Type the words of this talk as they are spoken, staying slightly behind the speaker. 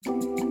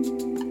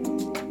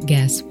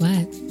Guess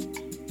what?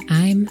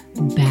 I'm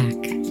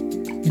back,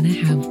 and I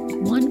have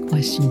one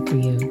question for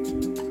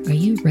you. Are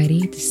you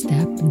ready to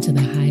step into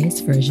the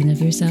highest version of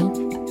yourself?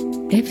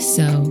 If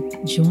so,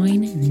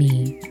 join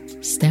me,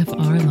 Steph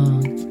R.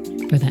 Long,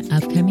 for the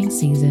upcoming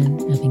season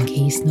of In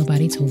Case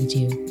Nobody Told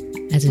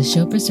You, as a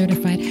Chopra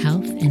certified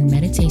health and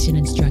meditation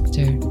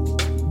instructor,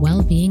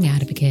 well-being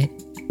advocate,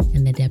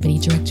 and the Deputy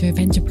Director of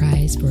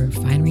Enterprise for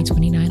Refinery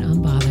 29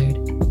 Unbothered.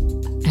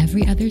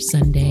 Every other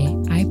Sunday,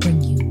 I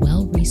bring you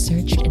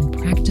well-researched and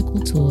practical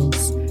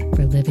tools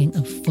for living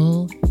a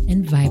full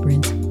and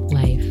vibrant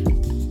life.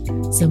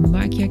 So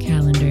mark your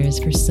calendars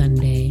for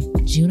Sunday,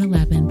 June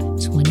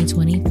 11th,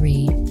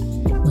 2023,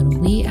 when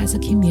we as a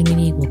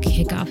community will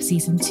kick off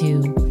Season 2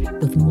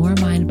 with more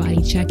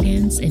mind-body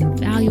check-ins and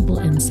valuable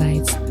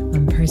insights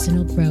on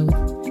personal growth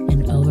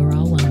and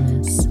overall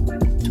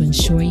wellness. To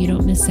ensure you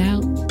don't miss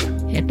out,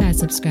 hit that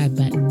subscribe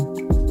button.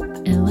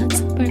 And let's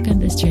embark on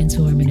this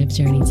transformative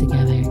journey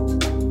together.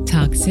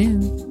 Talk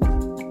soon.